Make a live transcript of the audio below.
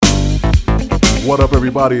What up,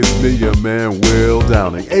 everybody? It's me, your man, Will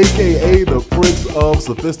Downing, a.k.a. the Prince of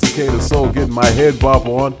Sophisticated Soul, getting my head bop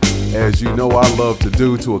on, as you know I love to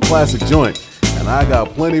do, to a classic joint. And I got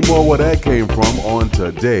plenty more where that came from on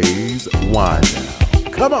today's Wind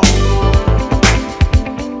Down. Come on!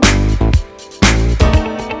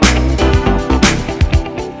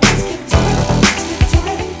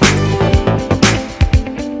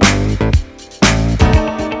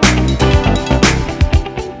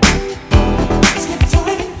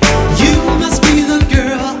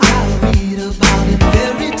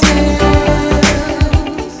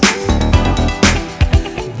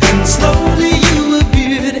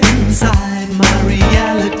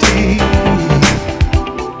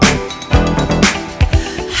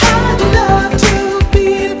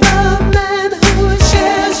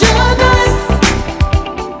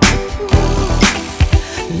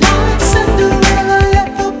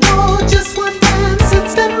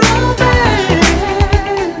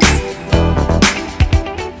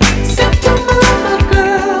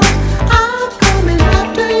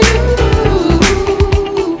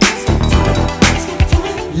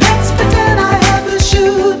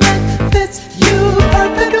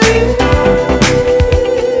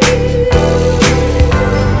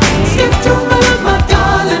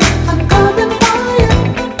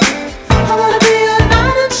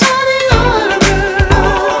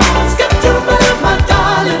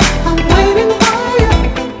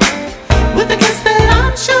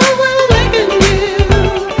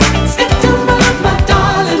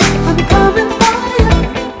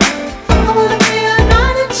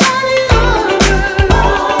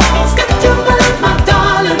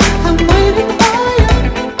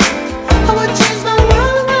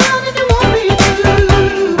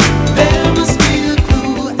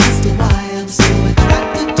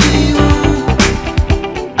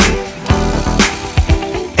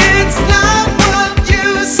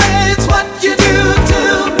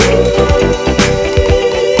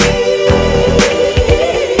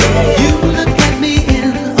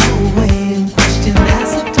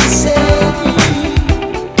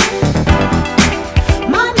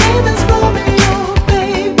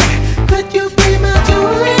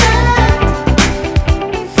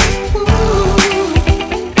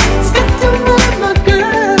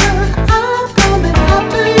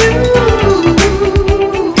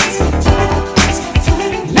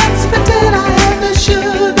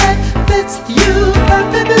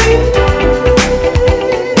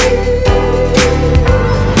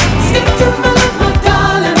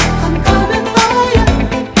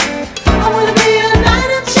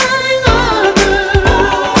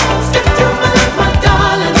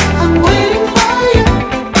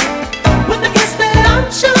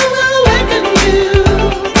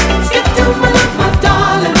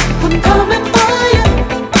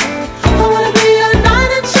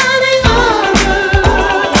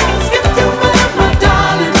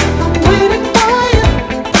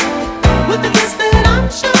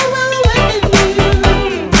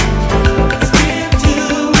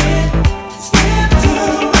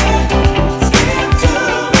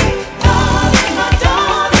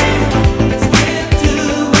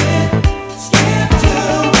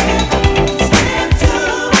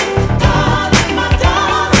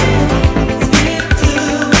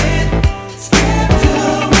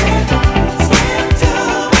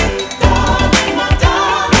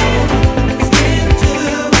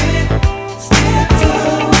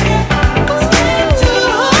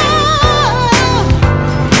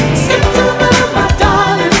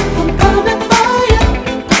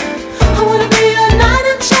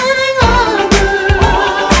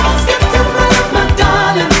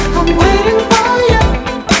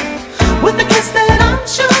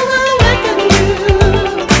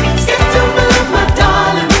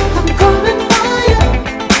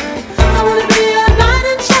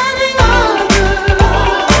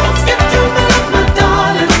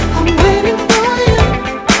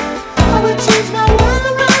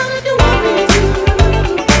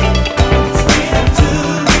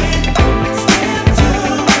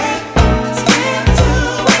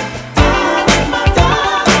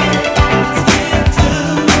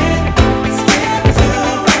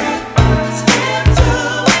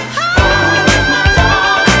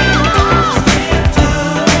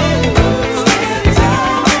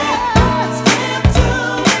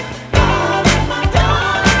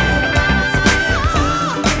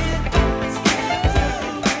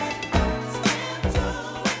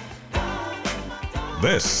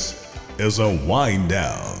 This is a Wind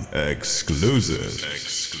Down exclusive.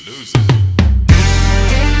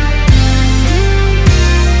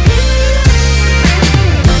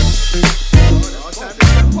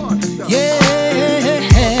 Yeah.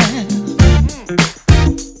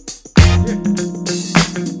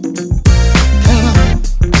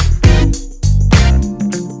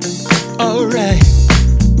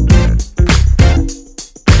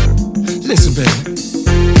 Listen, baby.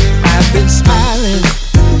 I've been smiling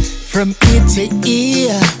from ear to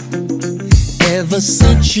ear ever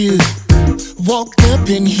since you walked up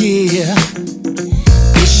in here.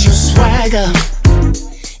 It's your swagger,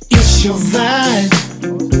 it's your vibe,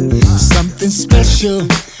 something special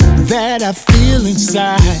that I feel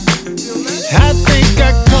inside. I think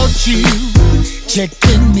I caught you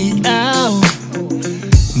checking me out.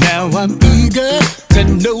 Now I'm eager to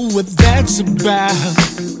know what that's about.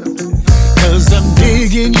 'Cause I'm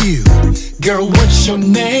digging you, girl, what's your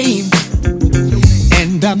name?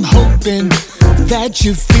 And I'm hoping that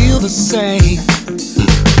you feel the same.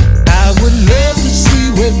 I would love to see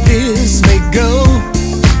where this may go.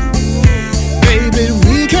 Baby,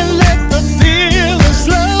 we can let the feeling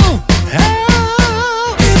flow.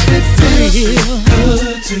 Oh, if it feels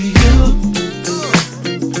good to you,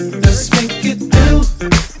 let's make it do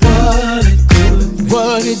what it do.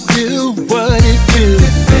 What it do, what it do.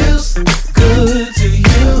 If it feels good to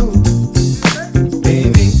you,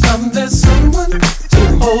 baby, I'm that someone to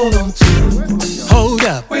hold on to. Hold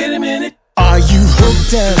up, wait a minute. Are you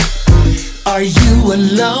hooked up? Are you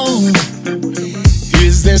alone?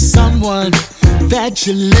 Is there someone that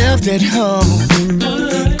you left at home?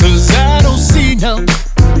 'Cause I don't see no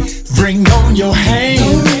ring on your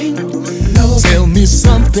hand. Tell me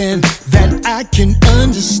something that I can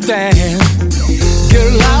understand.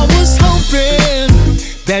 Girl, I was hoping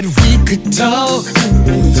that we could talk,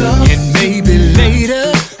 and maybe later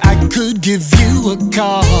I could give you a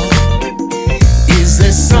call. Is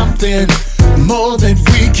there something more that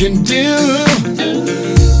we can do?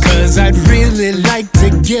 'Cause I'd really like to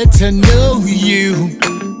get to know you.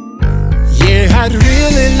 Yeah, I'd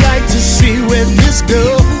really like to see where this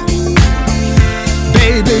goes.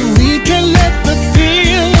 Baby, we can let the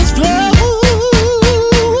feelings flow.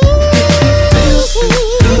 Feels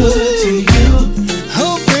good to you.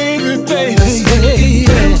 Oh, baby, baby, baby.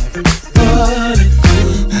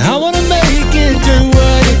 I wanna make it do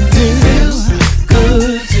what it do. Feels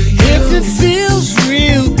good to you. If it feels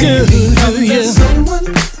real good to you, someone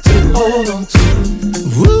to hold on to.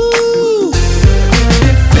 Woo.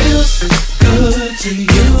 If it feels good to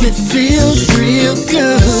you. If it feels real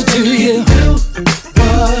good to you.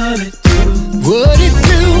 What it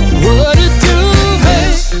do, what it do,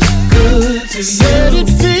 hey. Good to said you. It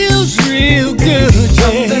feels real good,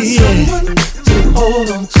 yeah, yeah. To hold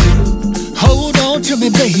on to. Hold on to me,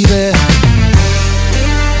 baby.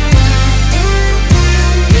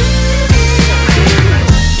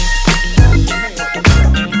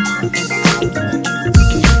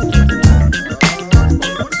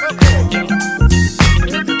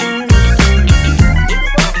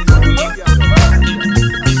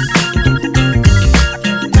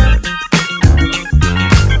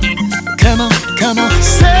 Come on,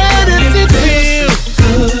 said if it feels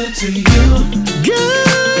good to you,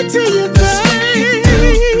 good to you, baby.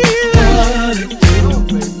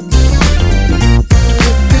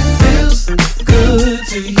 If it feels good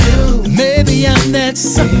to you, maybe I'm that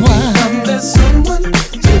someone. I'm that someone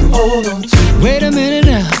to hold on to. Wait a minute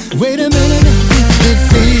now, wait a minute now.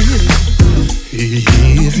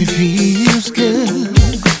 If it feels good,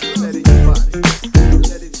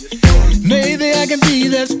 maybe I can be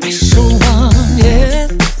that special one. Yeah,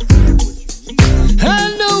 I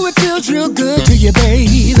know it feels real good to you,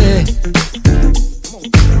 baby.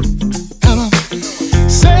 Come on,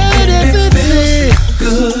 said if it feels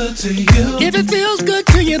good to you, if it feels good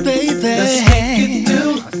to you, baby, let's make it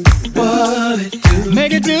do what it do.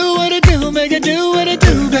 Make it do what it do, make it do what it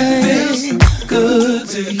do, baby. If it feels good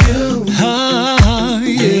to you,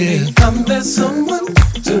 yeah, I'm that someone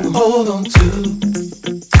to hold on to.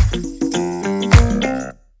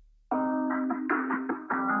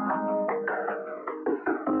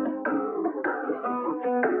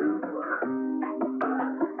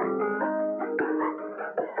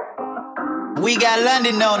 We got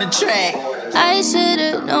London on the track. I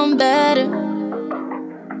should've known better.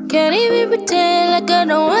 Can't even pretend like I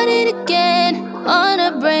don't want it again. On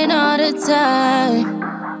the brain all the time,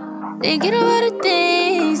 thinking about the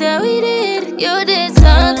things that we did. You did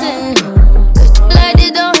something like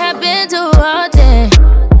this don't happen too often.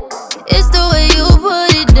 It's the way you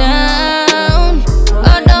put it down,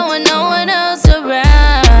 although when no one else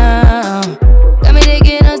around. Got me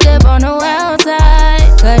taking a step on the wild side,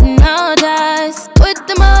 cutting all ties with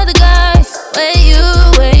them other guys.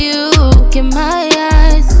 Where you get my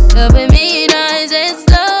eyes, loving me nice and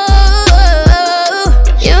slow.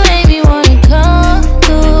 You made me wanna come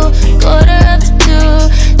through, quarter up to 2,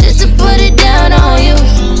 just to put it down on you.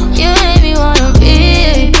 You made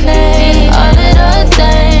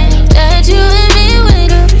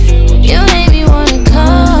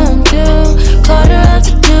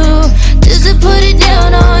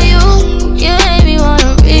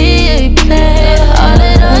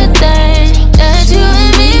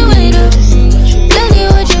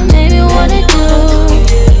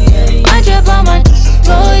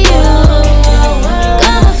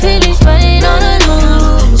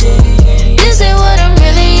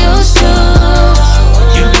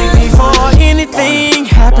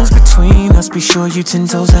hold you 10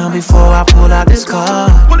 toes down before I pull out this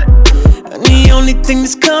card. And the only thing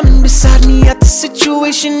that's coming beside me at the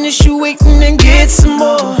situation is you waiting and get some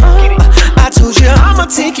more. I told you I'ma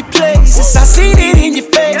take your places. I seen it in your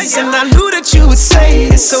face, and I knew that you would say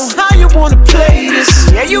it. So how you wanna play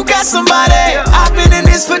this? Yeah, you got somebody. I've been in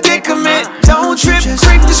this predicament. Don't trip,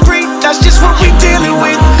 creep discreet. That's just what we dealing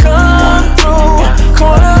with. Come through,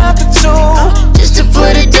 corner after two, Just to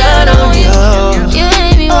put it down on you. You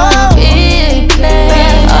made me wanna be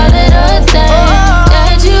play all of the things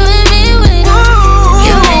that you and me with.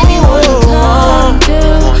 You made me wanna come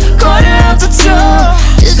through, corner after two,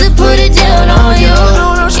 just to put it down on you.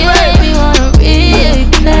 You made me wanna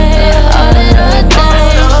replay all of the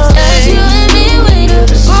things that you and me with.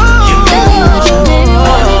 Baby, what you made me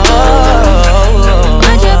wanna do?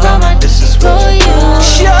 My trip on my for you.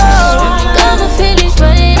 Got my feelings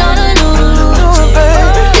running on a loop.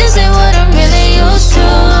 This ain't what I'm really used to.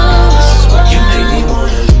 you make me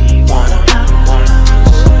wanna.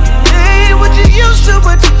 Hey, what you used to,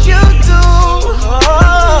 what you do.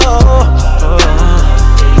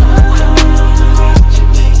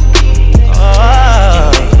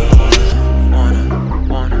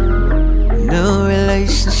 New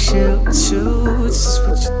relationship with you, it's just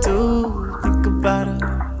what you do. Think about it,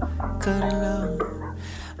 cut it out.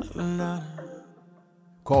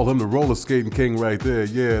 Call him the roller skating king right there.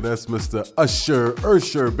 Yeah, that's Mr.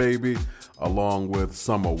 Usher, baby, along with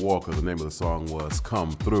Summer Walker. The name of the song was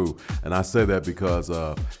Come Through. And I say that because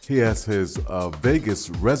he has his Vegas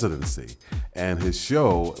residency, and his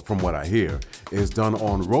show, from what I hear, is done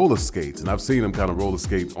on roller skates. And I've seen him kind of roller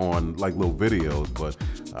skate on like little videos, but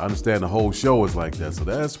I understand the whole show is like that. So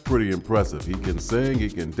that's pretty impressive. He can sing, he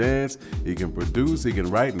can dance, he can produce, he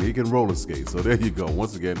can write, and he can roller skate. So there you go.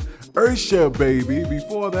 Once again, Usher, baby.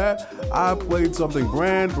 Before that, I played something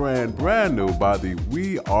brand new by the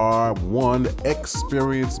We Are One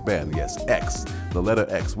Experience Band. Yes, X, the letter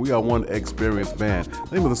X. We Are One Experience Band.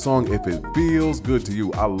 Name of the song, If It Feels Good to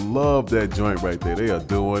You. I love that joint right there. They are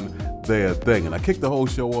doing their thing. And I kicked the whole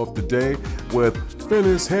show off today with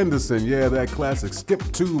Finis Henderson. Yeah, that classic, Skip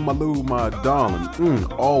to My Lou, My Darling.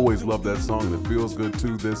 Always love that song, and it feels good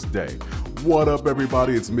to this day. What up,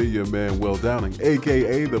 everybody? It's me, your man, Will Downing,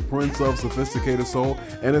 a.k.a. the Prince of Sophisticated Soul,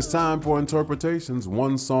 and it's time for Interpretations,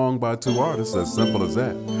 one song by two artists, as simple as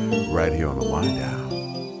that, right here on the Wind Down.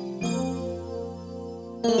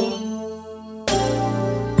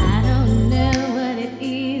 I don't know what it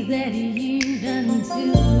is that you've done to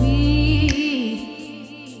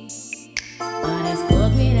me, but it's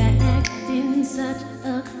caused me to act in such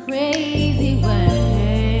a crazy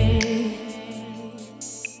way.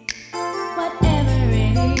 Whatever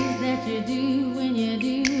it is that you do when you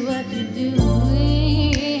do what you're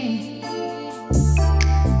doing,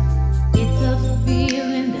 it's a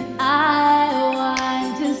feeling that I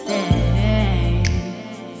want to stay.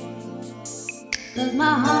 'Cause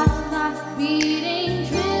my heart starts beating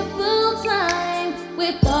triple time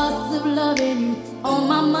with thoughts of loving you on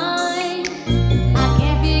my mind. I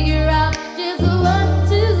can't figure out just what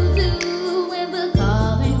to do when the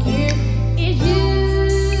calling cure is you.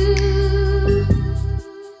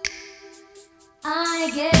 I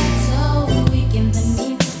get so weak in the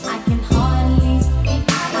knees, I can hardly speak.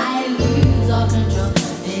 I lose all control.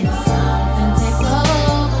 Then something takes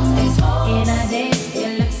over me. In a day, you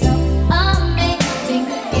look so amazing.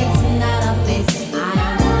 It's not a phase. I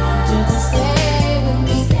want you to stay with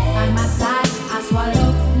me. By my side, I swallow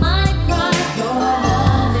my pride.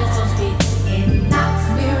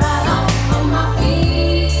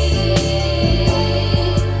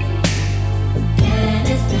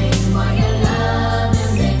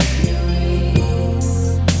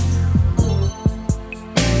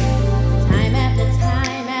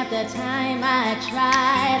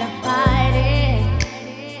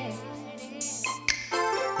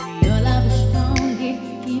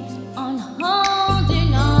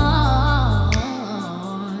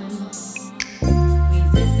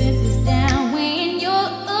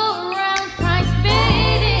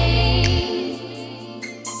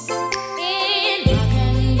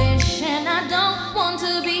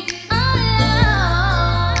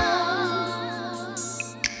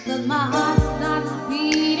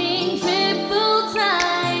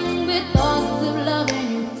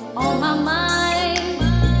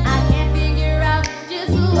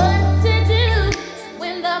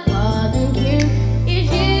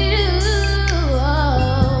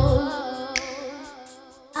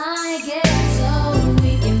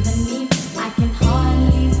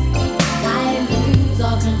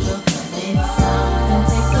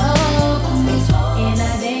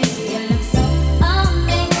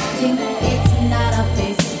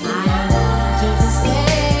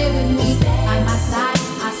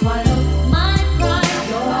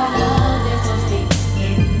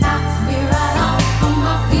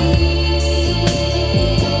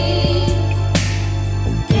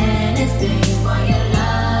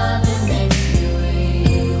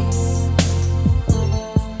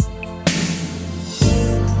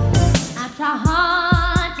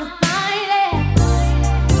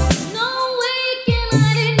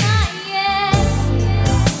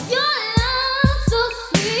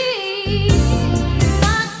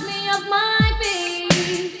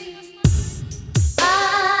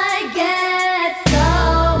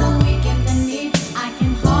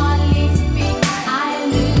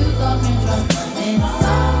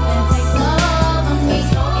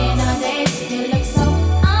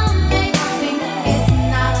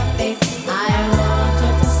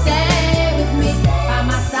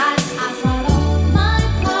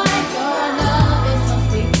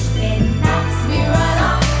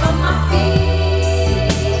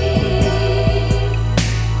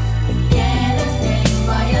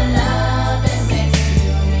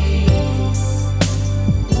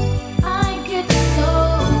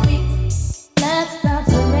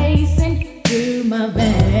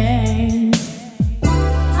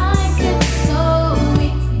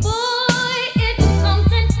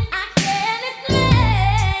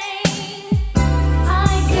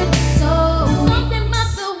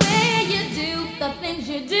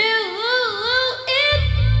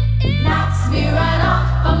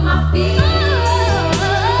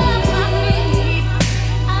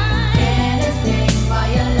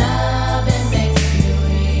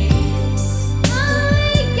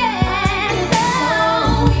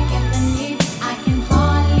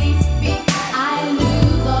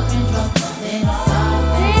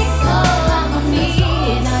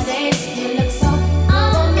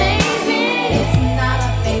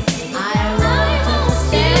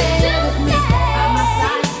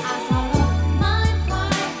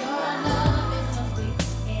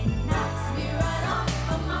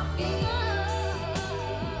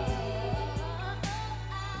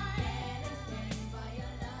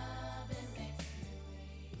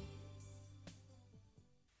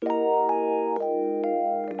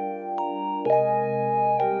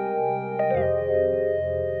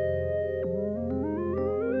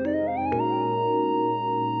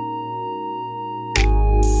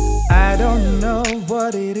 I don't know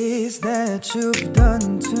what it is that you've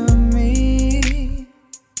done to me,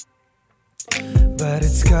 but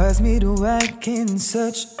it's caused me to act in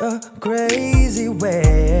such a crazy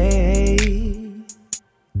way.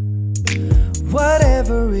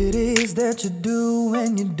 Whatever it is that you do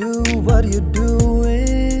when you do what you're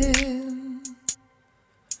doing,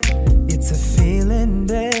 it's a feeling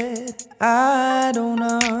that I don't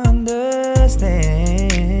understand.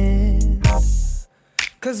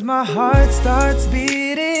 'Cause my heart starts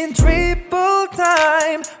beating triple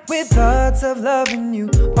time with thoughts of loving you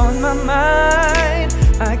on my mind.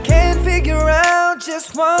 I can't figure out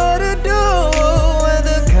just what to do.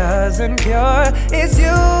 The cause and cure is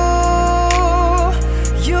you.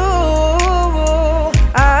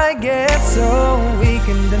 I get so weak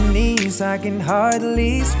in the knees, I can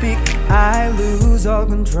hardly speak. I lose all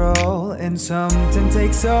control and something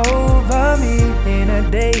takes over me in a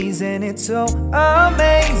daze, and it's so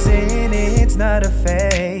amazing. It's not a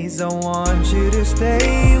phase. I want you to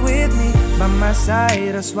stay with me by my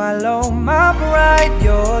side or swallow my pride.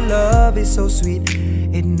 Your love is so sweet,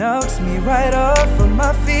 it knocks me right off of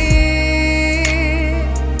my feet.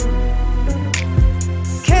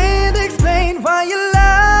 Can't explain why your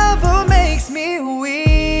love makes me weak,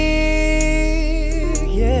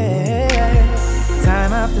 yeah.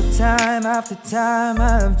 Time after time after time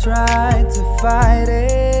I've tried to fight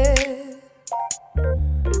it,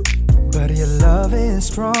 but your love is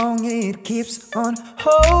strong, it keeps on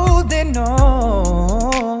holding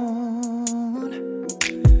on.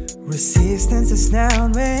 Resistance is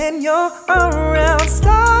down when you're around,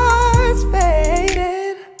 starts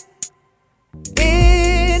fading.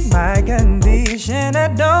 In my condition, I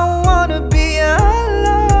don't wanna be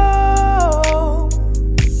alone,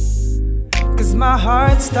 'cause my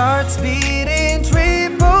heart starts beating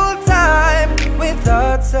triple time with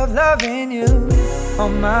thoughts of loving you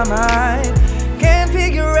on my mind. Can't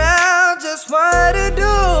figure out just what to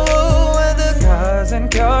do. The cause and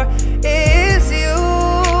cure is you.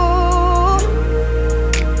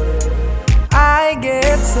 I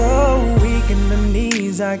get so weak in the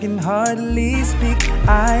knees, I can hardly speak.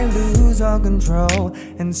 I lose all control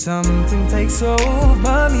and something takes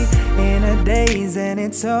over me in a daze, and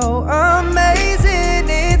it's so amazing.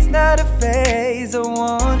 It's not a phase. I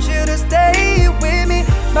want you to stay with me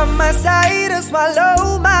by my side or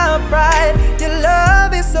swallow my pride. Your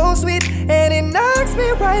love is so sweet and it knocks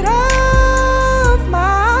me right off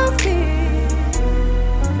my feet.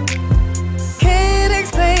 Can't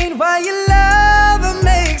explain why your love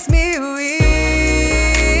makes me weak.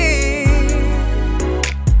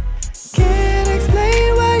 Can't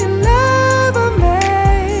explain why your love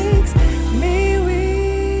makes me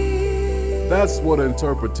weak. That's what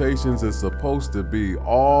Interpretations is supposed to be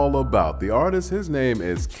all about. The artist, his name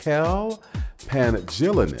is Kel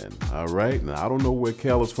Pangilinan, all right? Now, I don't know where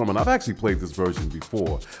Kel is from, and I've actually played this version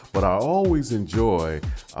before, but I always enjoy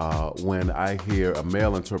when I hear a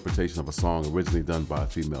male interpretation of a song originally done by a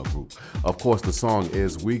female group. Of course, the song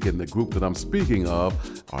is Weak, and the group that I'm speaking of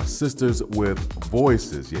are Sisters with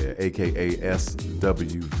Voices, a.k.a.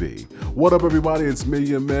 SWV. What up, everybody? It's me,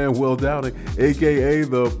 your man, Will Downing, a.k.a.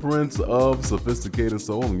 the Prince of Sophisticated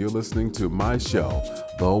Soul, and you're listening to my show,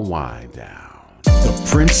 The Wind Down. The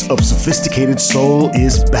Prince of Sophisticated Soul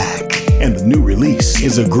is back, and the new release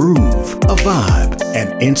is a groove, a vibe,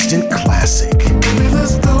 an instant classic.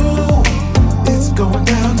 Let's go, it's going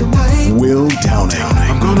down tonight. Will Downing.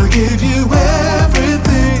 I'm gonna give you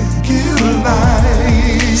everything you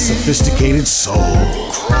like. Sophisticated Soul,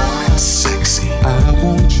 and sexy. I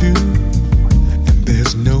want you, and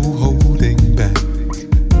there's no holding back.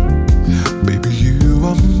 Baby, you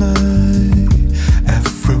are mine,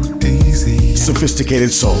 aphrodisiac.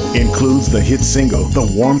 Sophisticated Soul includes the hit single, The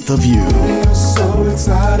Warmth of You. I'm so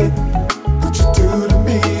excited. What you do to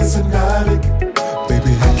me is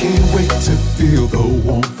feel the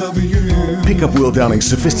warmth of you. Pick up Will Downing's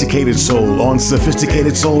Sophisticated Soul on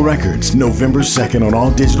Sophisticated Soul Records, November 2nd on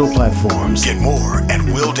all digital platforms. Get more at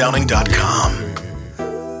willdowning.com.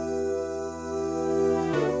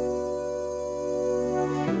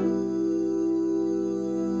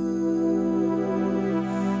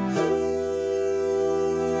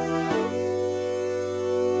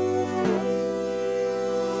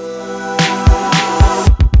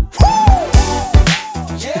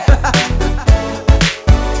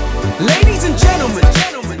 Ladies and gentlemen,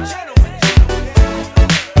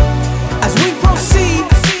 as we proceed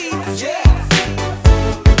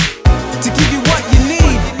to give you what you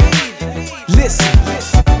need, listen.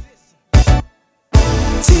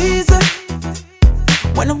 Teaser,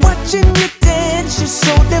 when I'm watching you dance, you're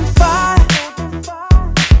so damn fine.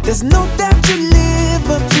 There's no doubt you live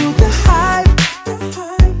up to the hype.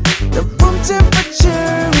 The room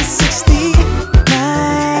temperature is 69.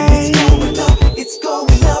 It's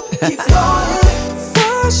going up, keeps going.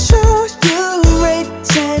 For sure, you rate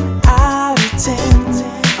 10 out of 10.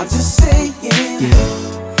 I'm just saying,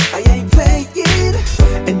 I ain't playing.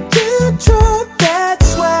 And you drove that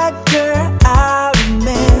swagger out of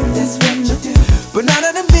me. That's what you do, but not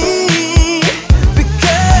out of me.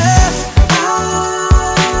 Because I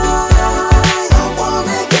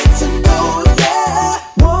wanna get to know ya.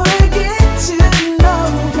 Wanna get to know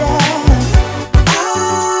ya.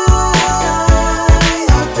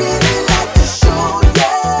 I really like to show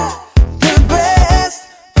ya the best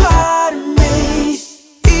part of me.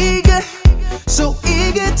 Eager, so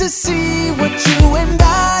eager to see what you and I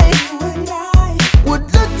would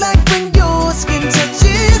look like when your skin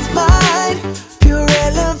touches mine. Pure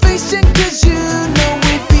elevation, 'cause you know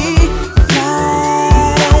we'd be fly.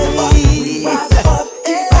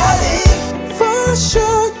 For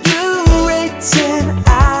sure, you rate 10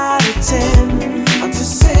 out of 10. I'm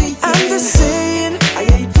just saying, I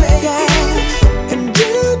ain't playing. And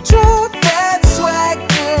you drove that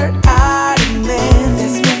swagger out of me.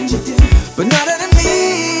 That's what you do, but not out of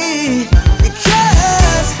me.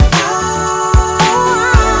 Because I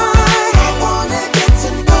wanna get to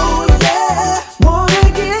know ya. Wanna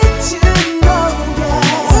get to know ya.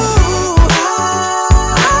 Ooh,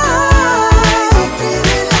 I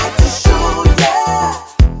really like to show ya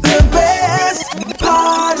the best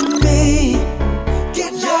part of me.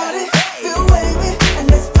 Get naughty, feel wavy, and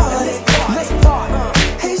let's party. Let's party.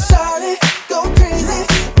 Hey shawty, go crazy,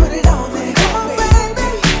 put it on me. Come on baby,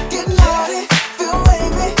 get naughty, feel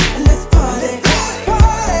wavy, and let's party. Let's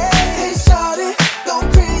party. Hey shawty, go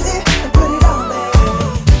crazy, and put it on me.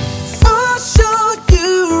 For sure you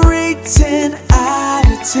rate 10 out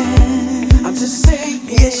of 10. I'm just saying,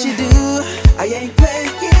 yes you do, I ain't playing.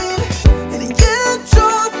 And you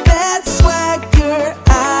drove that swagger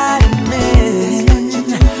out of me,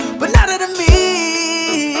 but not out of me.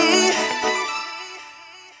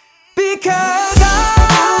 Because I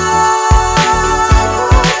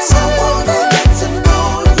wanna get to know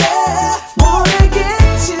ya. Wanna get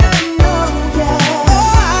to know ya.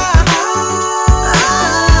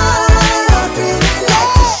 I really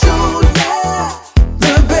like to show ya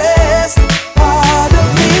the best part of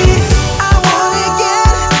me. I wanna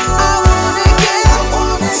get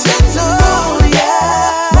to know ya.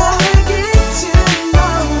 Wanna get to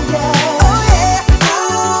know ya. Oh yeah.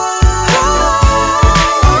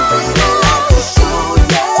 I really like to show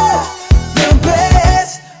ya the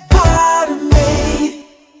best part of me.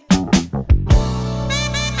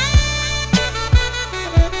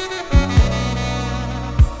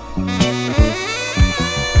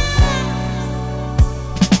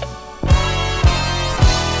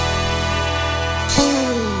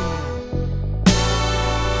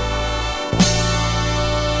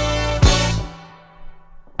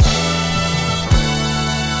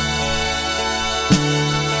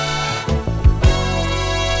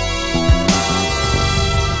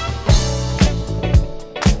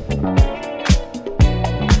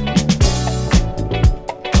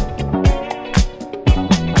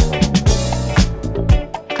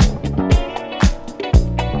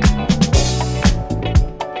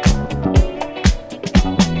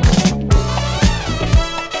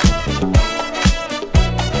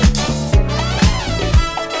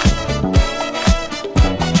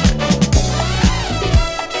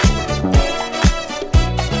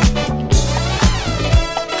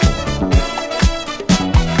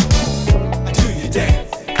 Do you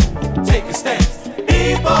dance? Take a stance.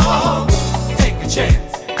 People, take a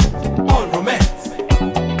chance on romance.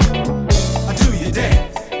 Do you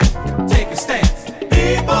dance? Take a stance.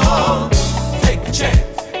 People, take a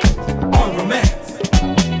chance on romance.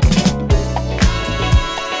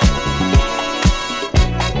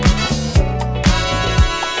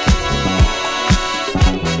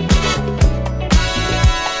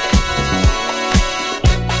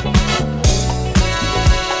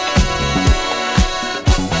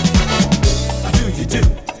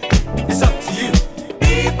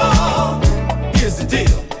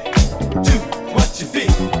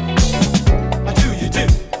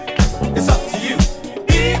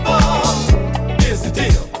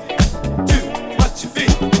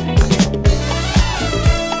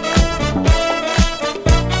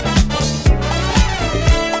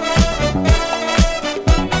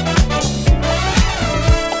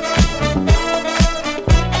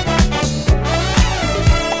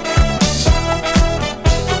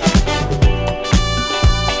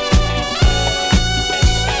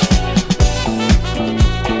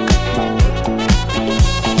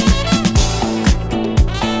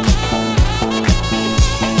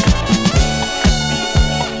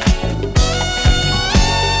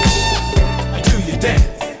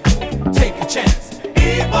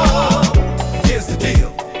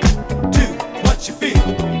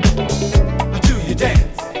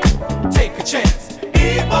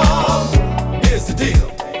 People, here's the deal.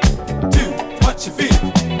 Do what you feel.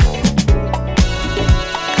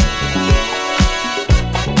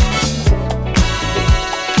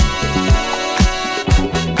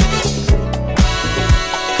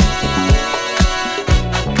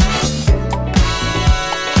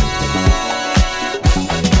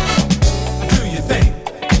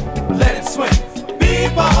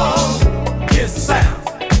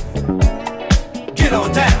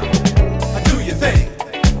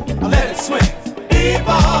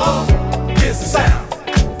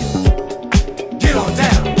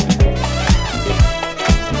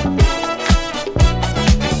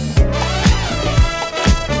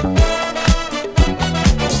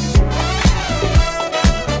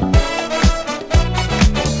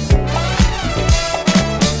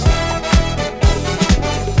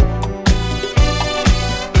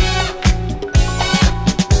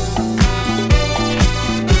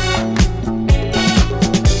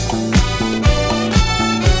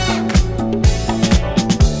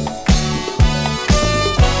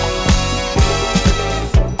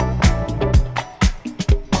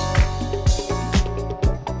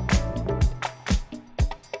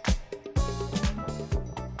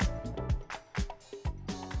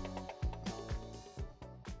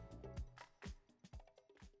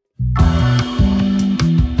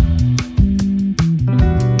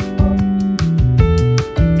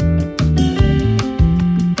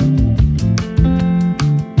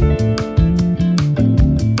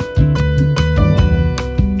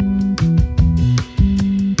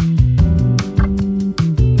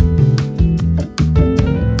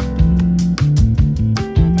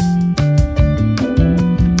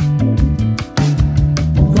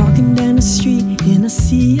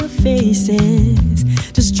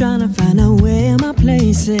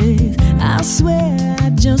 I swear I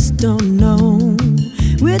just don't know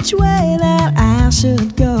which way that I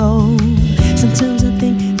should go. Sometimes I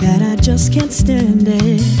think that I just can't stand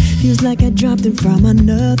it. Feels like I dropped in from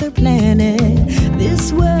another planet.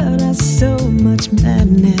 This world has so much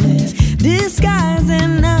madness,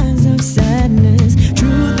 disguising eyes of sadness.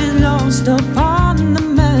 Truth is lost upon the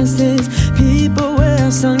masses. People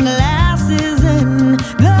wear sunglasses in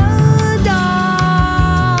the dark.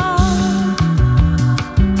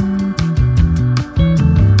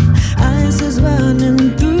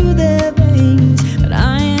 Running through their veins, but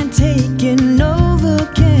I ain't taking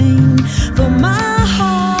Novocaine for my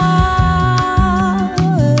heart.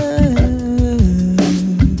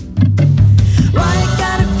 Why it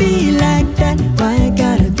gotta be like that? Why it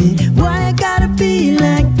gotta be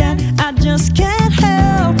like that? I just can't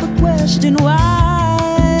help but question why.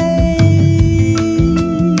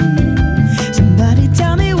 Somebody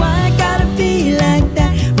tell me why it gotta be like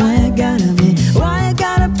that? Why it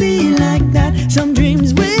gotta be like that? Some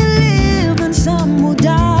dreams will live and some will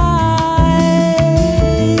die.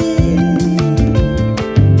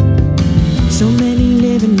 So many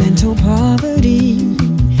live in mental poverty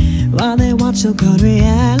while they watch so-called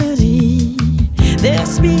reality. Their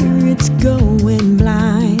spirits going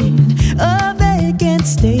blind, a vacant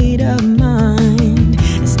state of mind.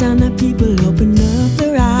 It's time that people open up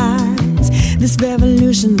their eyes. This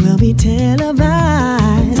revolution will be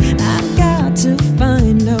televised. I've got to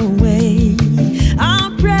find a way.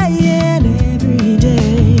 I'm praying every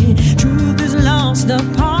day. Truth is lost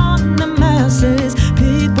upon the masses.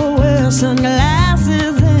 People wear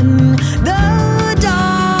sunglasses in the dark.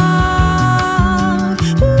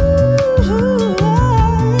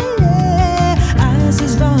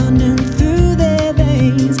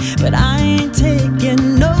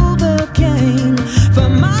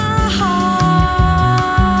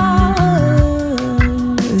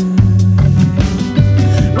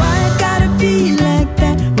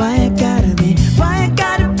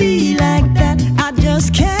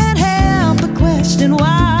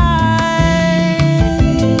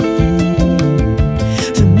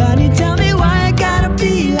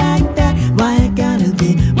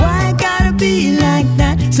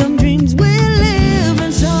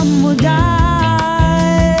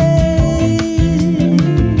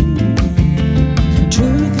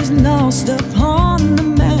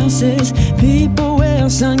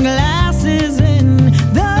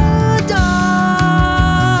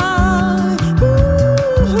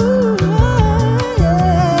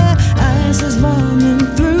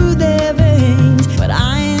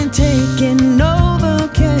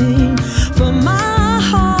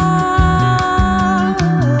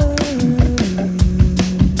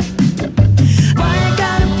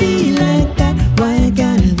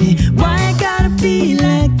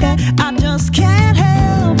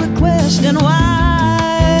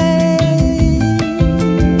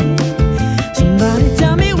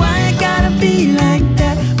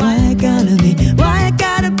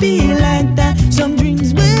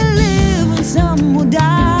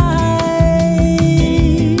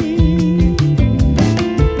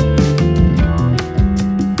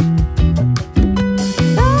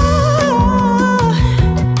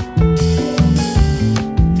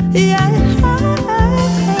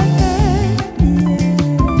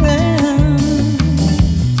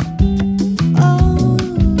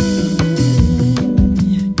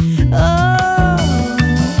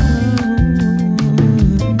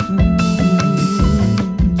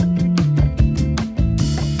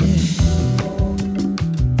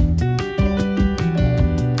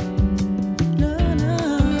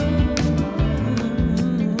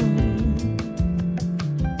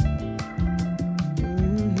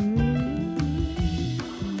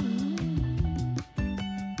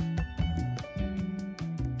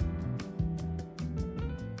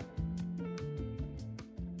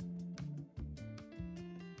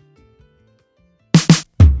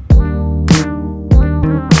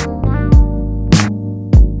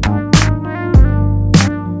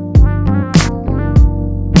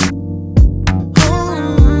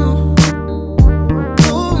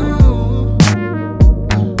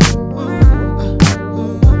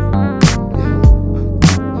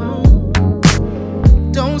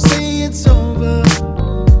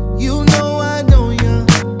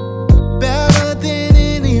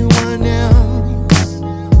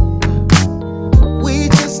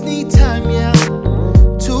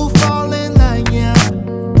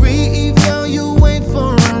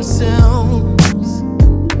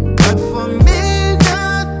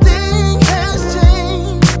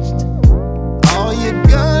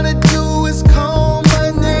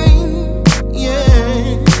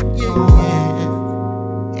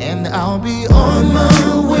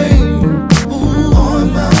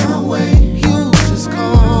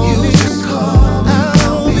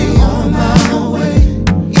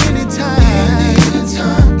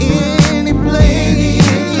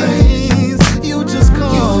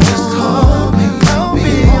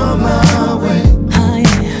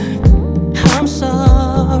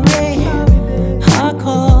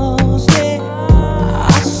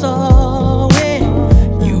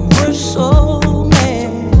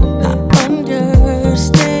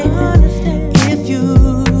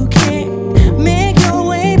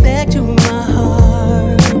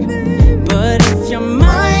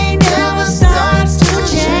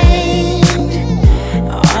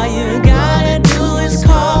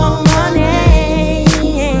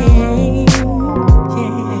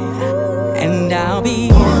 I'll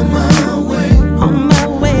be on my way. On my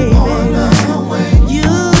way, on my way. You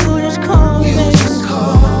just call me. You just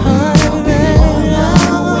call me.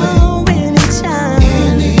 Anytime,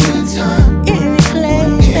 anytime, any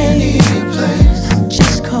place, any place.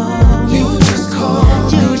 Just call me. You just call me.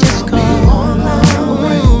 You just call me. On my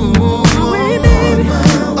way, baby.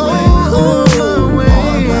 On my way.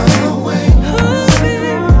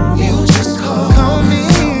 You just call me.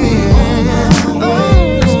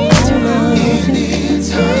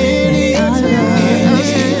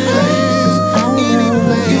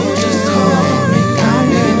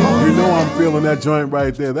 Feeling that joint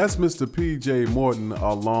right there. That's Mr. P.J. Morton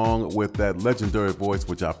along with that legendary voice,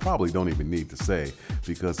 which I probably don't even need to say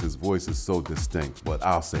because his voice is so distinct, but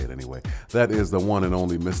I'll say it anyway. That is the one and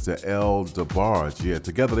only Mr. El DeBarge. Yeah,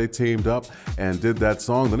 together they teamed up and did that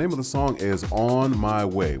song. The name of the song is On My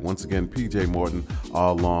Way. Once again, P.J. Morton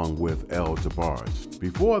along with El DeBarge.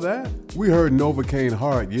 Before that, we heard Novocaine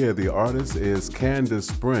Hart. Yeah, the artist is Candace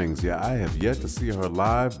Springs. Yeah, I have yet to see her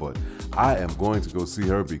live, but I am going to go see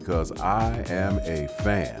her because I am a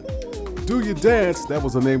fan. Do You Dance, that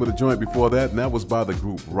was the name of the joint before that, and that was by the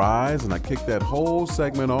group Rise, and I kicked that whole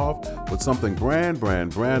segment off with something brand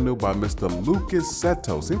new by Mr. Lucas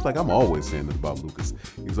Seto. Seems like I'm always saying it about Lucas.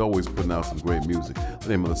 He's always putting out some great music. The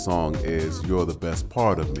name of the song is You're the Best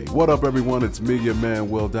Part of Me. What up, everyone? It's me, your man,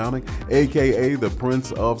 Will Downing, a.k.a. the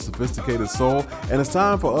Prince of Sophisticated Soul, and it's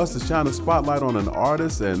time for us to shine a spotlight on an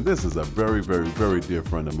artist, and this is a very, very, very dear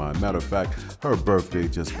friend of mine. Matter of fact, her birthday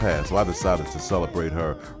just passed, so I decided to celebrate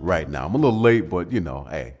her right now. I'm a little late, but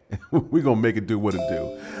hey, we're going to make it do what it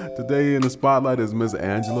do. Today in the spotlight is Miss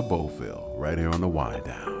Angela Bofill, right here on the Wind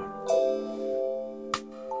Down.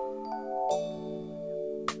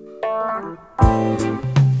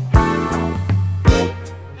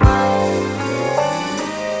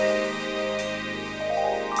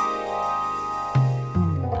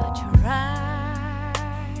 I try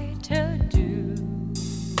to do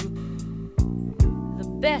the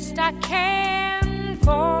best I can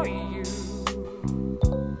for you,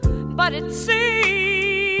 but it seems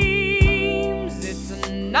it's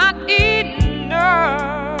not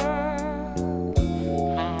enough.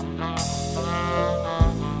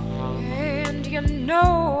 And you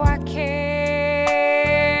know I care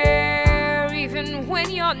even when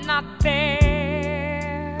you're not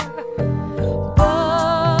there.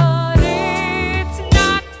 But it's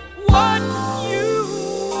not what you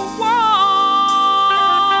want.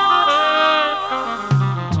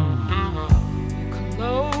 You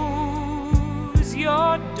close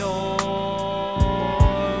your door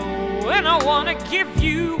when I want to give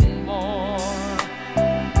you more.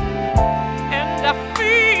 And I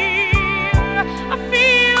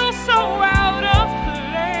feel so out of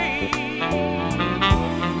place.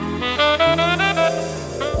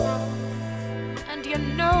 And you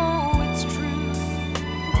know it's true.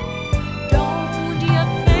 Don't you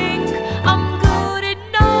think I'm good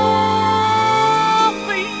enough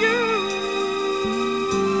for you?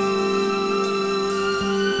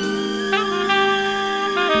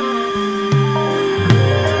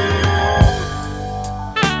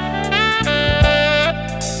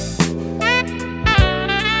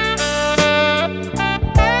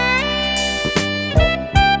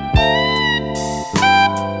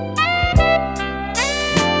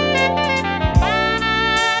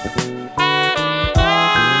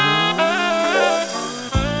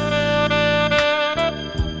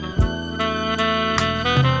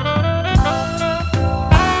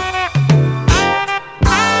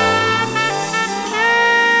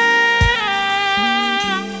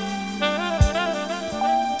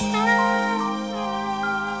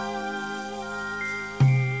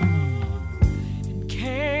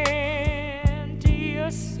 Can't you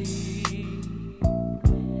see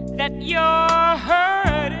that you're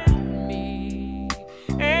hurting me?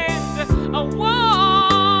 And I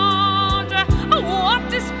want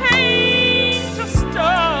this pain to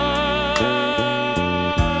stop.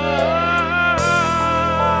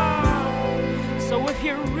 So if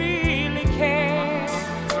you really care,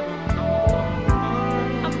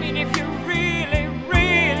 I mean if you really,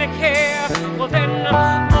 really care, well then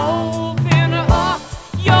open up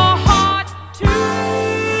your heart to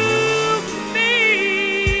me.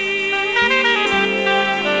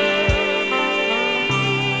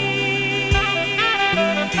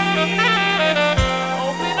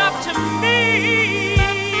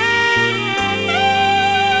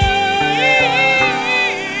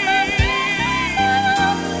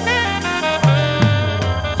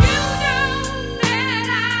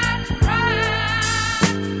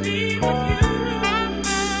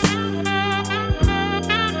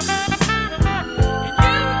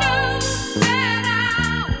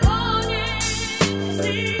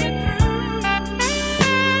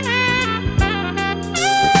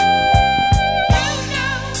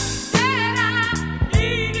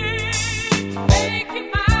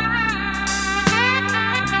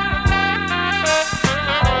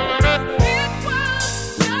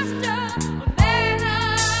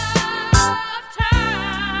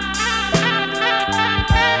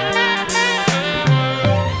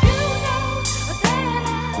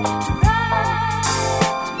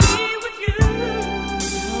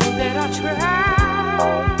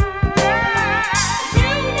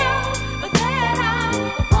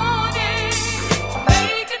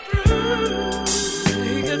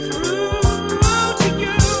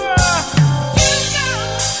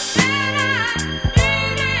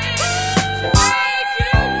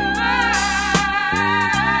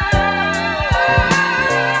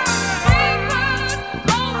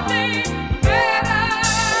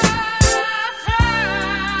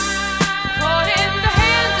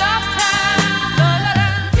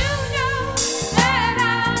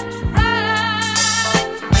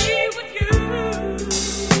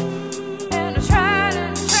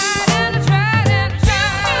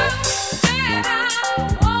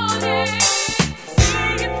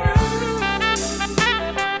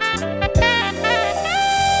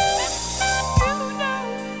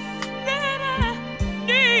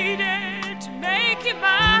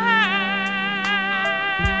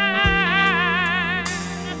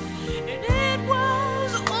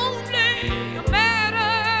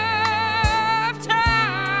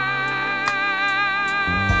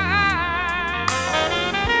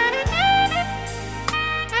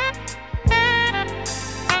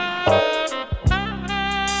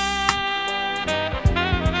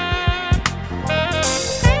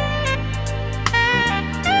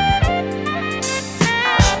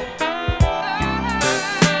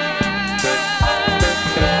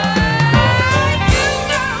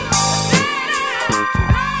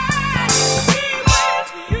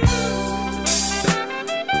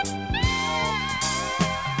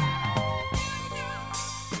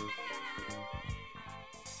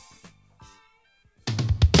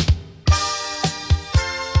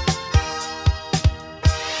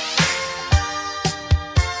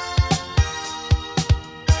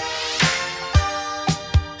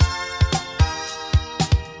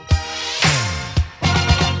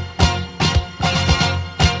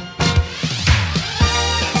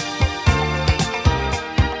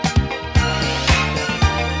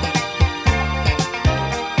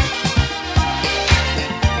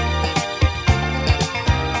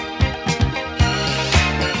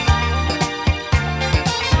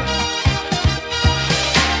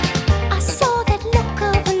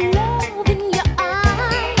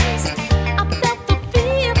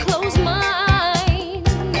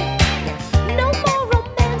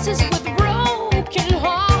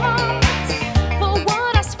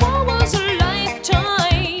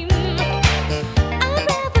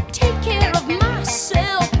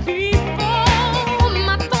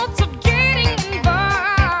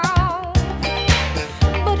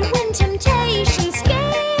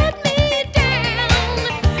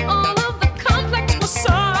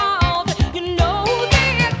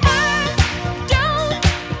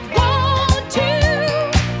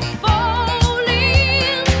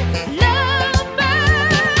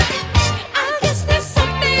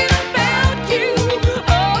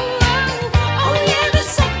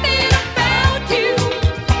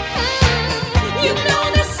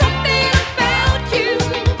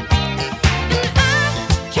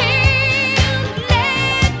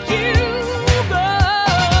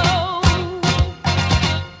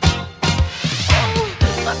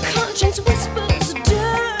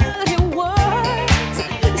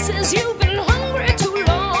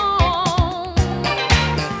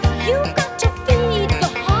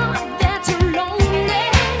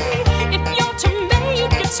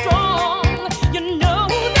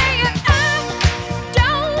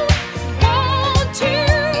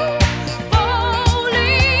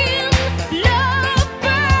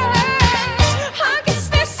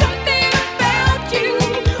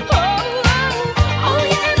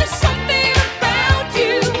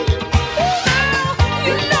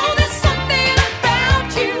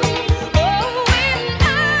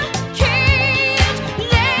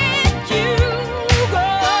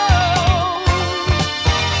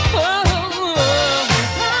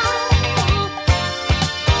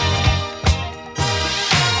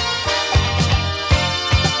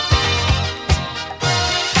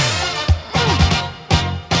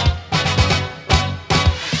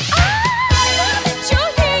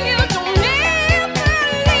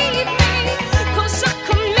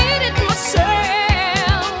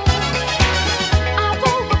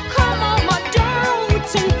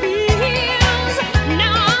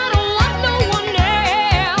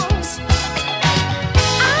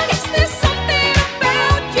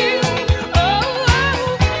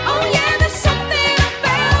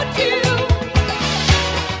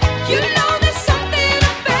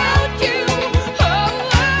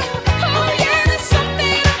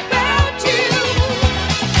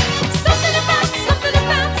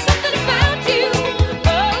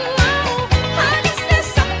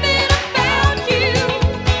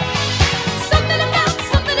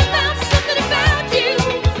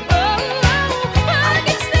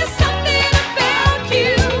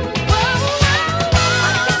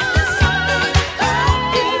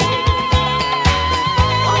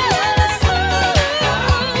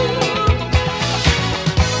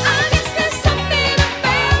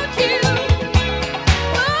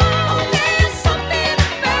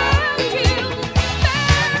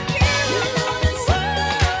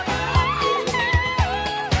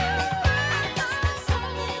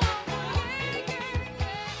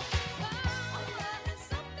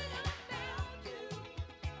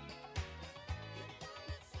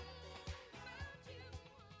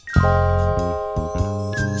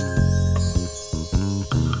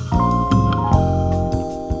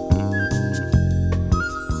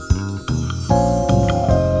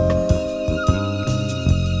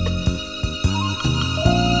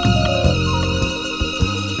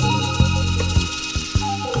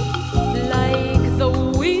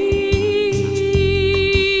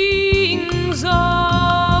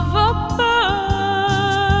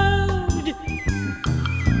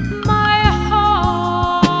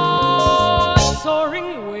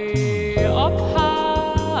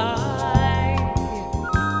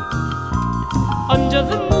 Under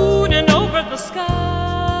the moon and over the sky.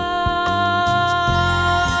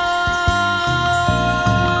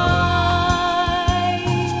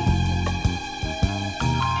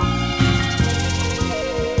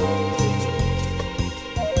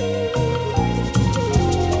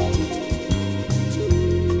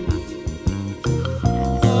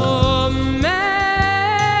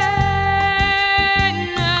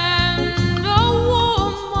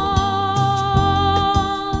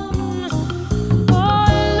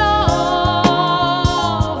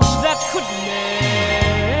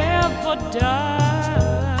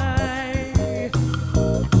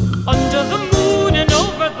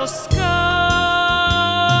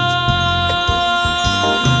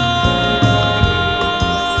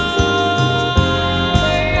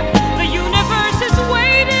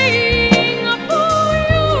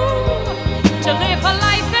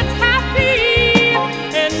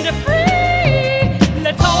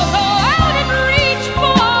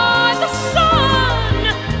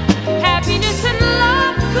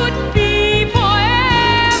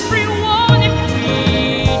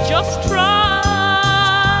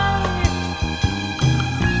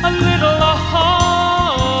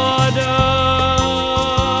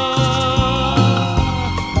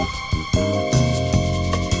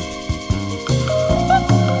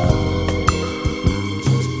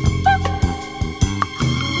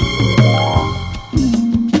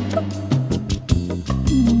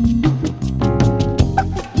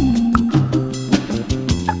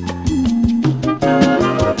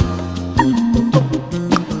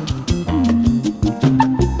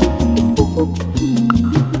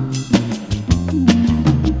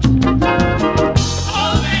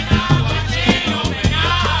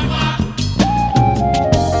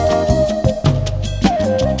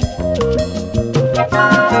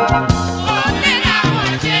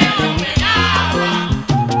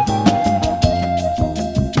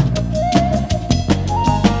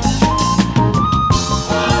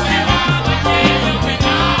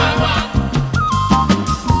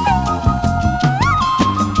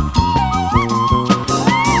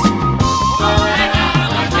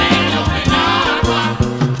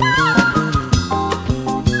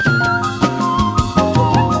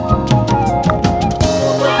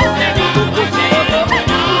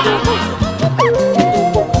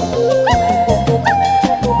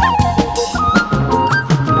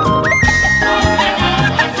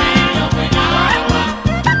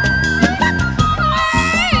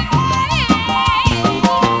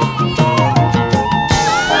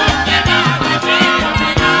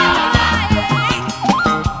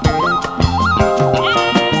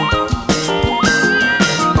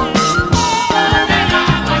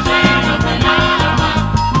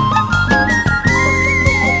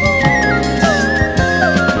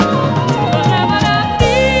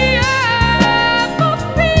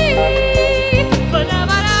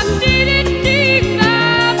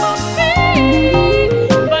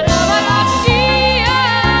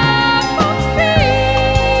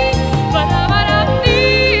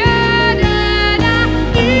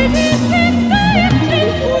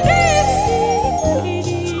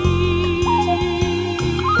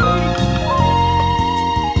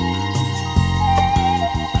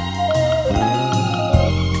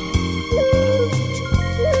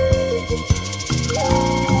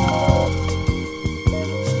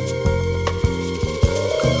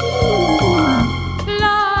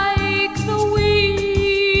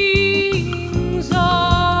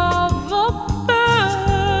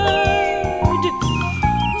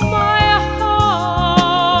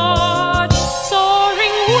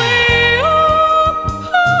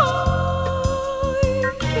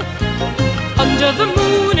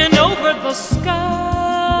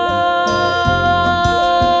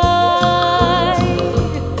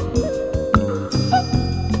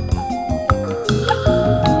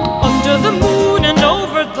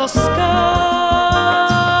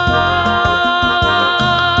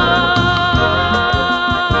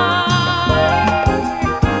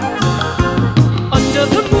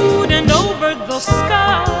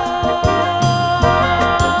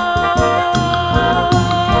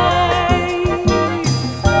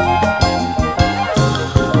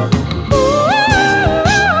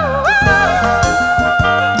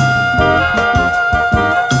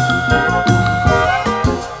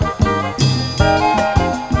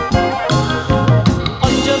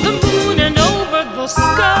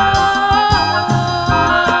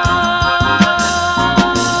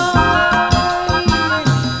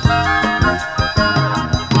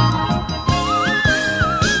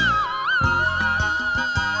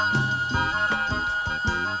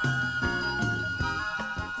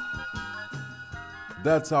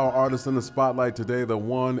 that's our artist in the spotlight today, the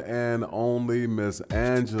one and only Miss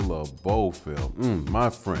Angela Bofill. My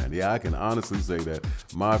friend. Yeah, I can honestly say that.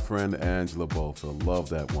 My friend Angela Bofill. Love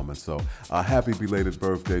that woman. So, happy belated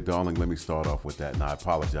birthday, darling. Let me start off with that. And I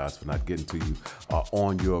apologize for not getting to you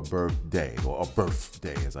on your birthday, or a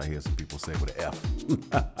birthday, as I hear some people say with an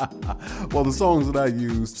F. Well, the songs that I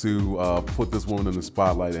use to put this woman in the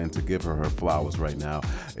spotlight and to give her flowers right now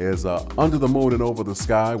is Under the Moon and Over the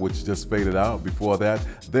Sky, which just faded out. Before that,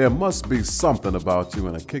 There Must Be Something About You,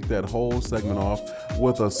 and I kicked that whole segment off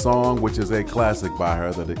with a song which is a classic by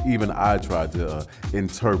her that even I tried to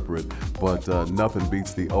interpret, but nothing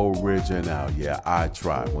beats the original. Yeah, I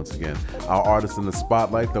tried. Once again, our artist in the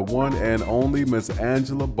spotlight, the one and only Miss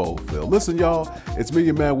Angela Bofill. Listen, y'all, it's me,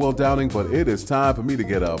 your man, Will Downing, but it is time for me to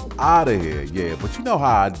get up out of here. Yeah, but you know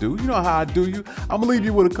how I do. You know how I do you. I'm going to leave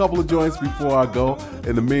you with a couple of joints before I go.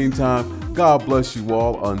 In the meantime, God bless you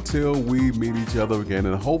all until we meet each other again,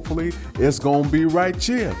 and hopefully it's gonna be right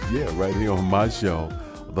here. Yeah, right here on my show,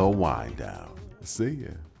 The Wind Down. See ya.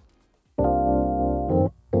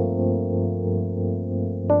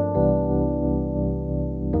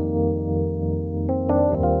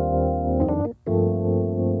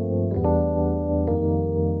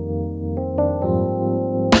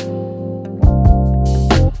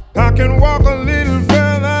 I can walk a little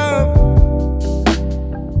further,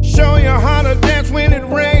 show you how to dance when it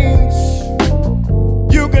rains.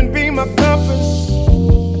 You can be my compass,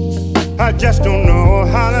 I just don't know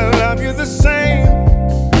how to love you the same.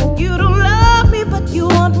 You don't love me, but you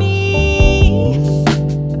want me.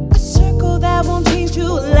 A circle that won't change to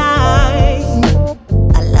a line.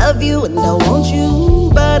 I love you and I want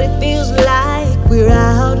you, but it feels like we're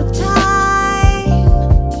out of time.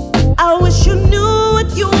 I wish you knew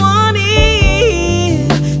what you wanted.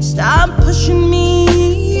 Stop pushing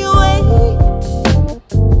me away.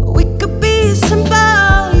 We could be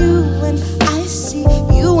simple, you and I see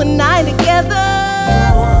you and I together.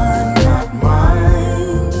 You're not mine.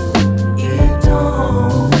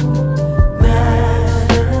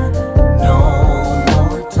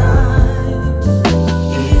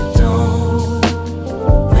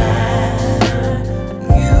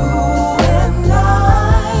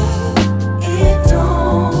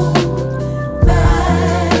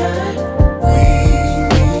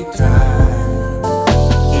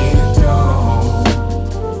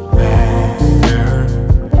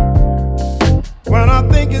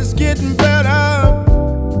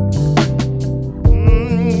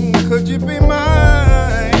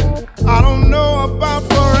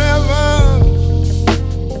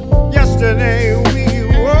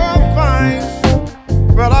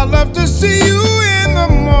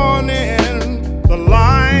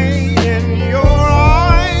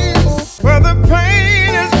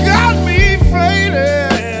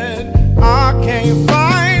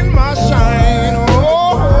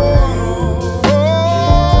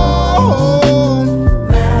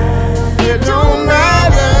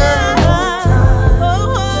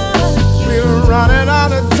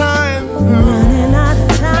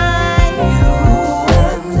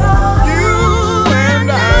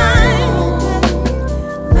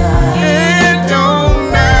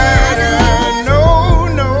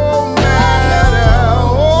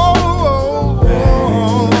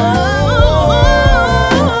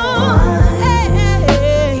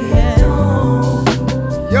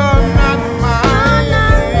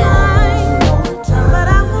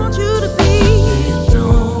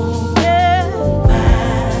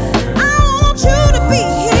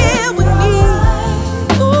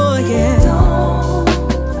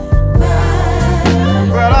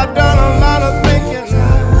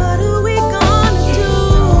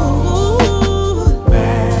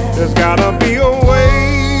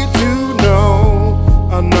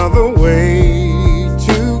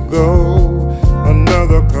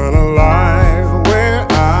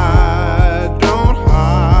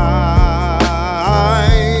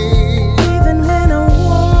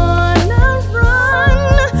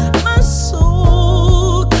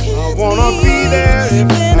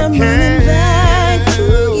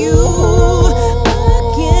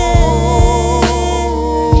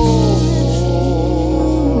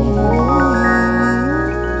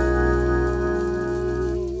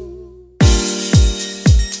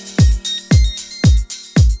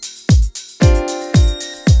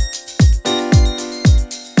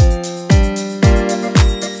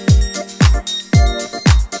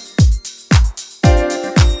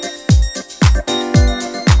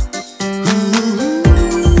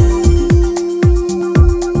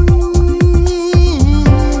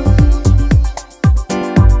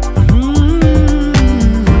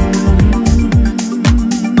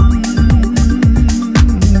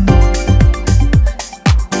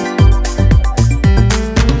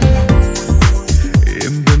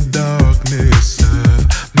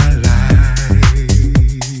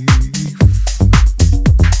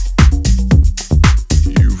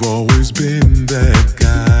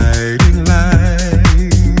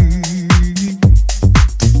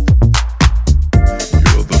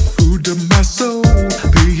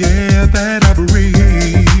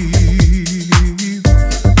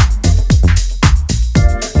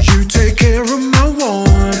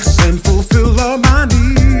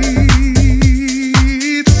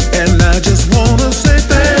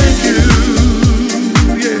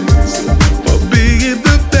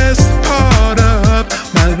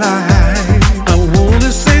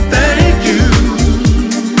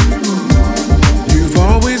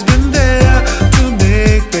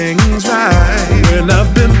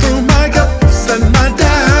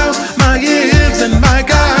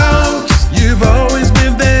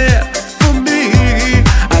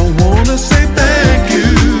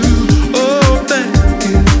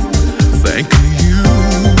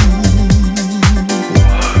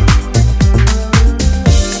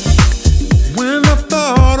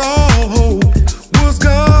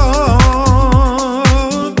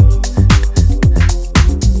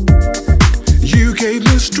 gave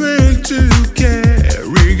me strength to carry